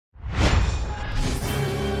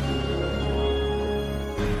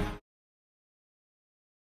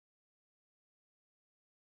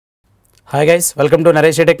Hi guys, welcome to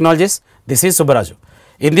Naresh IT Technologies. This is Subba Raju.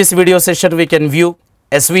 In this video session, we can view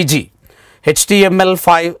SVG,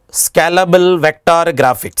 HTML5 Scalable Vector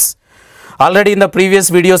Graphics. Already in the previous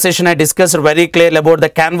video session, I discussed very clearly about the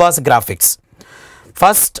Canvas graphics.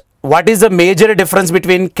 First, what is the major difference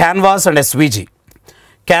between Canvas and SVG?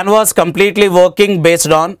 Canvas completely working based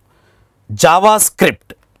on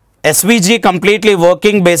JavaScript. SVG completely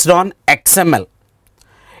working based on XML.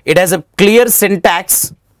 It has a clear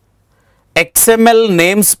syntax, XML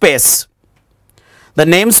namespace. The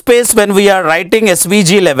namespace, when we are writing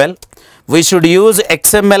SVG level, we should use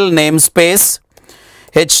XML namespace,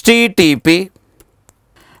 HTTP,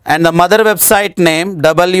 and the mother website name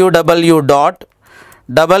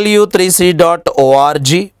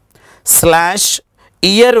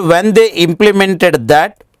www.w3c.org/year when they implemented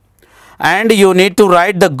that, and you need to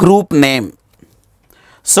write the group name.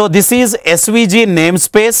 So this is SVG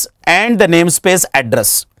namespace and the namespace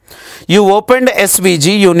address. You opened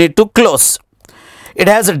SVG, you need to close. It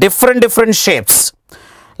has different shapes.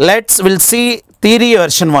 We'll see theory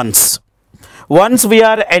version once. Once we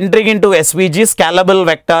are entering into SVG, Scalable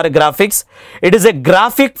Vector Graphics, it is a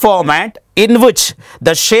graphic format in which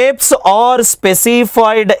the shapes are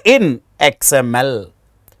specified in XML.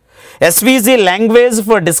 SVG language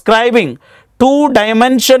for describing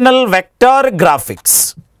two-dimensional vector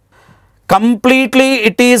graphics. Completely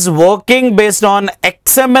it is working based on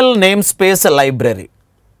XML namespace library.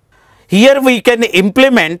 Here we can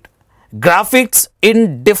implement graphics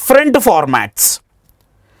in different formats.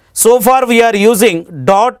 So far we are using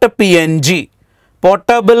 .png,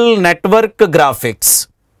 portable network graphics,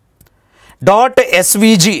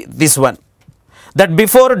 .svg, this one, that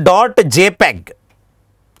before .jpeg,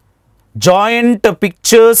 joint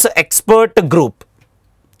pictures expert group,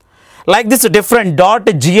 like this different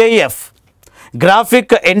 .gif,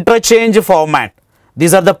 graphic interchange format.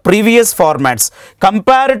 These are the previous formats.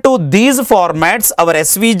 Compared to these formats, our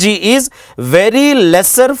SVG is very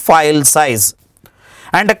lesser file size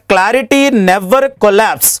and clarity never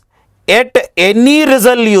collapse at any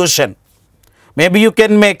resolution. Maybe you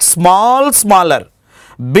can make smaller,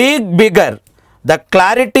 bigger. The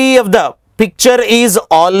clarity of the picture is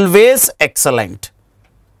always excellent.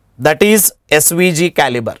 That is SVG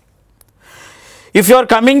caliber. If you are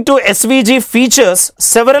coming to SVG features,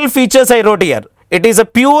 several features I wrote here. It is a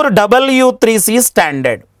pure W3C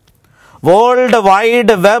standard, World Wide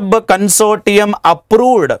Web Consortium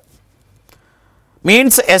approved.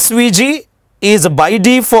 Means SVG is by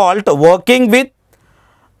default working with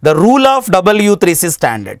the rule of W3C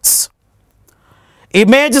standards.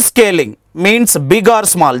 Image scaling means big or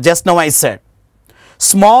small, just now I said.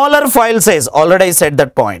 Smaller file size, already I said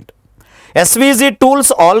that point. SVG tools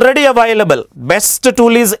already available. Best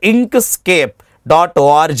tool is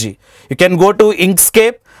inkscape.org. You can go to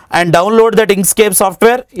Inkscape and download that Inkscape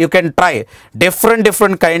software. You can try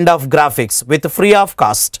different kind of graphics with free of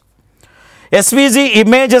cost. SVG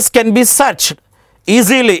images can be searched,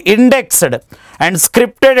 easily indexed and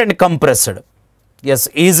scripted and compressed. Yes,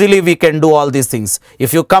 easily we can do all these things.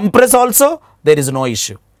 If you compress also, there is no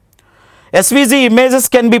issue. SVG images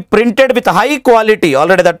can be printed with high quality,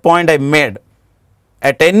 already that point I made,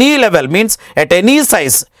 at any level, means at any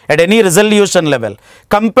size, at any resolution level.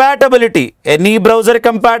 Compatibility, any browser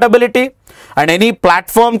compatibility and any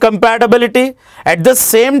platform compatibility, at the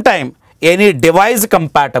same time any device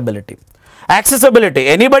compatibility. Accessibility,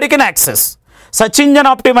 anybody can access. Search engine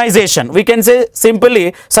optimization, we can say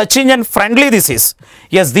simply search engine friendly this is.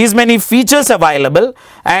 Yes, these many features available,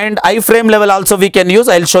 and iframe level also we can use.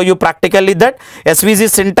 I'll show you practically that. SVG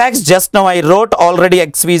syntax, just now I wrote already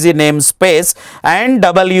SVG namespace and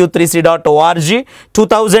w3c.org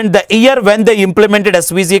 2000, the year when they implemented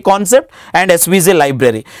SVG concept and SVG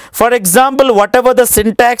library. For example, whatever the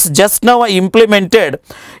syntax just now I implemented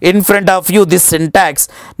in front of you, this syntax,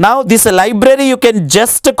 now this library you can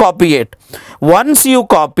just copy it. Once you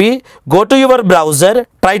copy, go to your browser,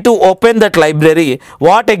 try to open that library.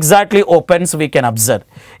 What exactly opens we can observe.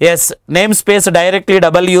 Yes, namespace directly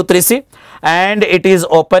W3C, and it is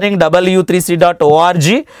opening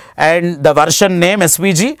w3c.org and the version name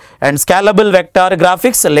SVG and Scalable Vector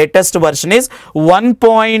Graphics. Latest version is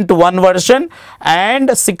 1.1 version and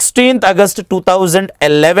 16th August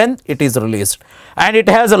 2011 it is released. And it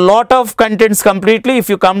has a lot of contents completely. If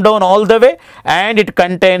you come down all the way, and it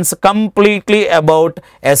contains completely about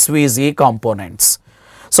SVG components.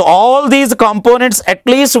 So all these components, at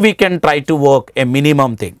least we can try to work a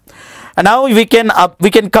minimum thing. And now we can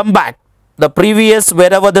come back the previous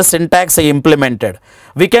wherever the syntax I implemented.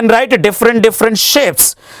 We can write different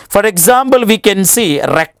shapes. For example, we can see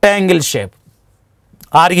rectangle shape.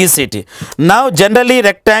 RECT. Now generally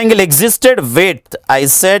rectangle existed width, I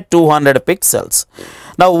said 200 pixels.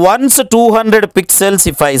 Now once 200 pixels,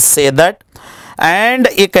 if I say that, and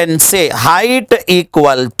you can say height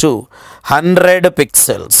equal to 100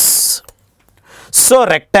 pixels. So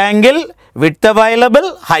rectangle, width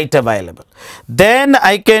available, height available. Then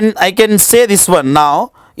I can say this one.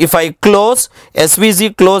 Now if I close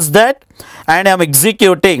SVG, close that, and I am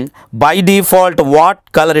executing, by default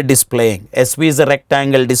what color it displaying? SVG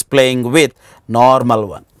rectangle displaying with normal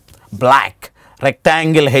one, black.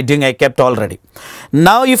 Rectangle heading I kept already.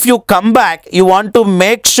 Now if you come back, you want to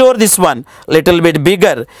make sure this one little bit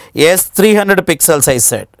bigger. Yes, 300 pixels I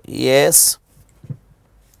said. Yes.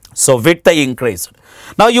 So width I increased.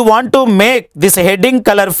 Now you want to make this heading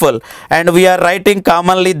colorful, and we are writing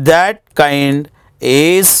commonly that kind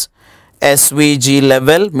is SVG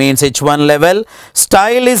level, means H1 level.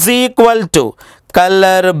 Style is equal to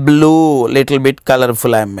color blue, little bit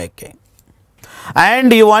colorful I am making.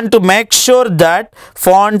 And you want to make sure that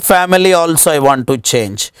font family also I want to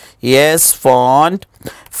change. Yes, font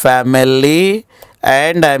family,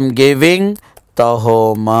 and I am giving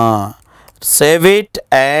Tahoma. Save it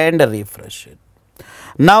and refresh it.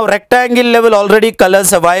 Now rectangle level already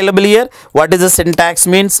colors available here. What is the syntax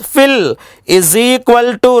means? Fill is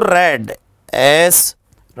equal to red. Yes,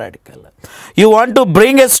 red color. You want to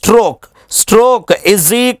bring a stroke. Stroke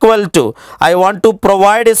is equal to, I want to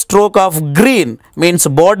provide a stroke of green, means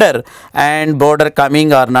border, and border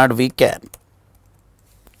coming or not we can.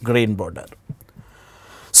 Green border.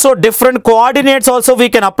 So different coordinates also we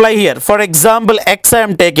can apply here. For example, X I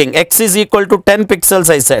am taking. X is equal to 10 pixels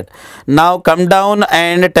I said. Now come down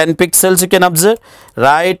and 10 pixels you can observe.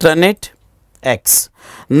 Right, run it. X.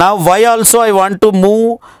 Now Y also I want to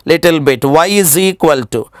move little bit. Y is equal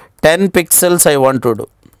to 10 pixels I want to do.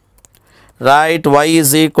 Right, Y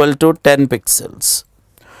is equal to 10 pixels.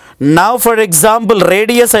 Now for example,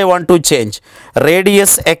 radius I want to change.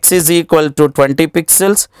 Radius X is equal to 20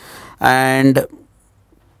 pixels and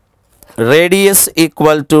radius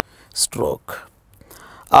equal to stroke.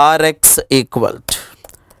 Rx equal to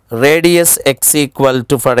radius X equal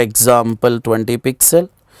to, for example, 20 pixel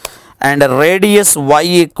and radius Y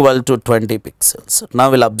equal to 20 pixels. Now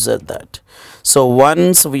we'll observe that. So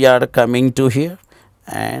once we are coming to here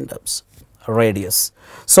and observe radius.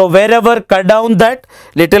 So wherever cut down that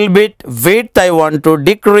little bit width I want to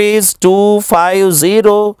decrease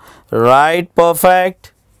 250. Right,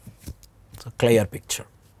 perfect. So clear picture.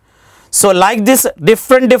 So like this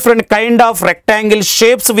different kind of rectangle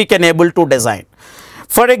shapes we can able to design.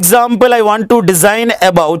 For example, I want to design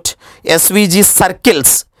about SVG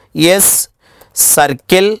circles. Yes,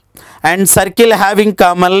 circle, and circle having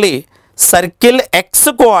commonly circle X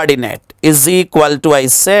coordinate is equal to, I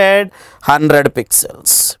said, 100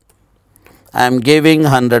 pixels. I am giving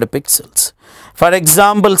 100 pixels. For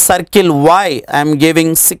example, circle Y I am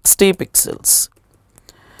giving 60 pixels.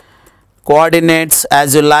 Coordinates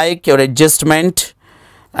as you like, your adjustment,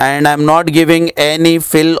 and I am not giving any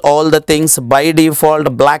fill, all the things by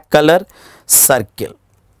default black color circle.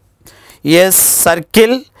 Yes,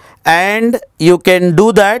 circle, and you can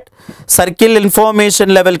do that circle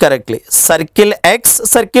information level correctly. Circle X,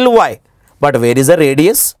 circle Y. But where is the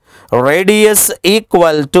radius? Radius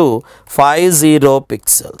equal to 50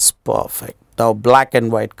 pixels. Perfect. Now black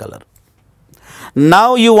and white color.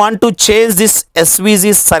 Now you want to change this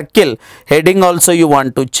SVG circle heading also you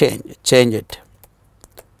want to change it.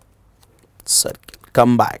 Circle.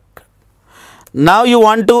 Come back. Now you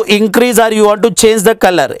want to increase or you want to change the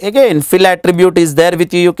color. Again, fill attribute is there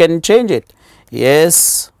with you. You can change it.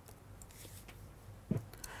 Yes.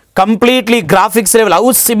 Completely graphics level,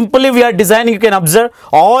 how simply we are designing, you can observe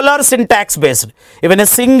all are syntax based. Even a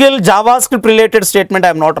single JavaScript related statement I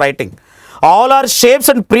am not writing. All are shapes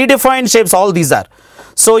and predefined shapes, all these are.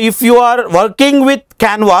 So if you are working with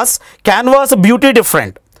Canvas beauty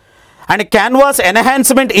different, and Canvas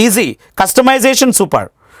enhancement easy, customization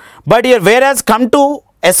super. But here whereas come to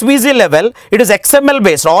SVG level, it is XML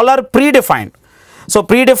based, all are predefined. So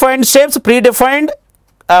predefined shapes, predefined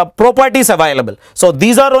properties available. So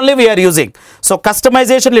these are only we are using. So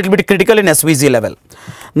customization little bit critical in SVG level.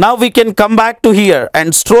 Now we can come back to here,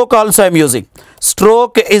 and stroke also I am using.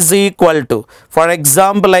 Stroke is equal to, for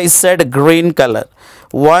example, I said green color.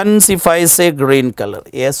 Once if I say green color,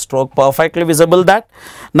 yes, stroke perfectly visible that.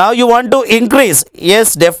 Now you want to increase,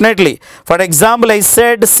 yes, definitely. For example, I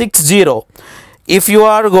said 60. If you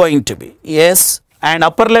are going to be, yes, and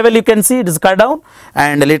upper level you can see it is cut down,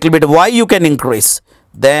 and a little bit Y you can increase.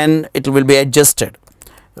 Then it will be adjusted,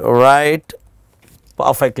 right,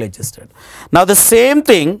 perfectly adjusted. Now the same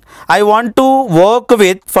thing I want to work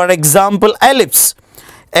with, for example, ellipse.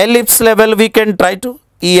 Ellipse level we can try to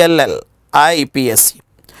ELLIPSE.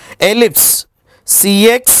 Ellipse,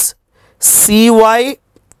 CX, CY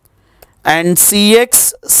and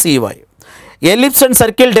CX, CY. Ellipse and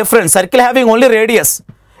circle different. Circle having only radius.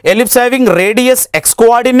 Ellipse having radius x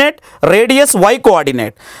coordinate, radius y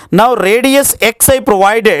coordinate. Now radius x I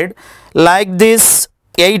provided like this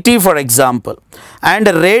 80 for example, and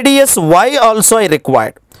radius y also I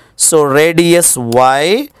required. So radius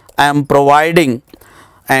y I am providing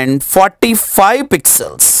and 45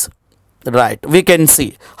 pixels. Right, we can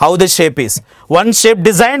see how the shape is. One shape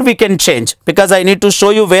design we can change because I need to show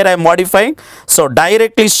you where I am modifying. So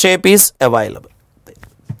directly shape is available.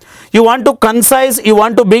 You want to concise, you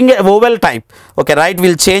want to bring a vowel type. Okay, right,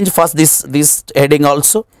 we'll change first this heading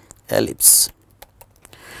also, ellipse.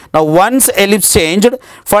 Now once ellipse changed,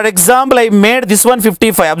 for example I made this one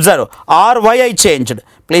 55, observe, RY I changed,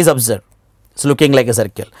 please observe. It's looking like a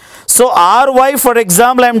circle. So RY for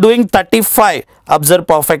example I am doing 35, observe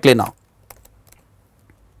perfectly now.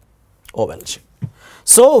 Oval shape.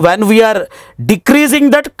 So when we are decreasing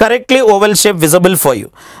that, correctly oval shape visible for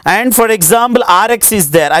you. And for example RX is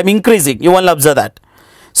there, I am increasing, you will observe that.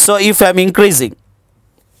 So if I am increasing,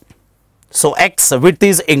 so X width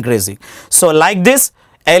is increasing. So like this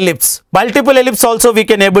ellipse, multiple ellipse also we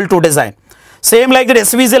can able to design. Same like that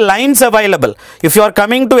SVG lines available. If you are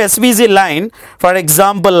coming to SVG line, for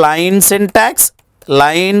example line syntax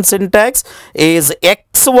is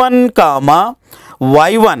x1 comma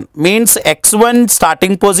y1 means x1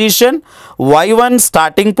 starting position, y1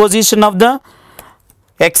 starting position of the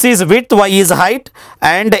x is width, y is height,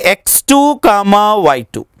 and x2 comma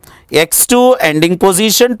y2. X2 ending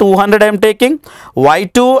position 200 I am taking,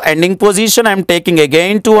 y2 ending position I am taking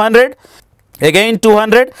again 200, again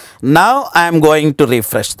 200. Now I am going to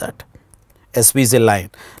refresh that SVG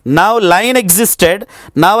line. Now line existed,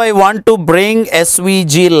 now I want to bring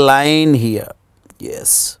SVG line here.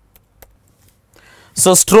 Yes.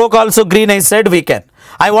 So stroke also green I said we can.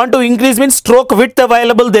 I want to increase means stroke width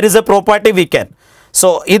available, there is a property we can.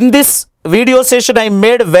 So in this video session I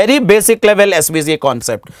made very basic level SVG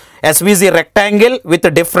concept. SVG rectangle with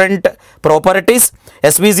different properties,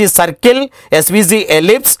 SVG circle, SVG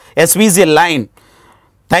ellipse, SVG line.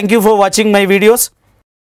 Thank you for watching my videos.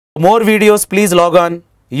 For more videos please log on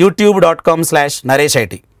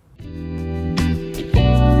youtube.com/NareshIT.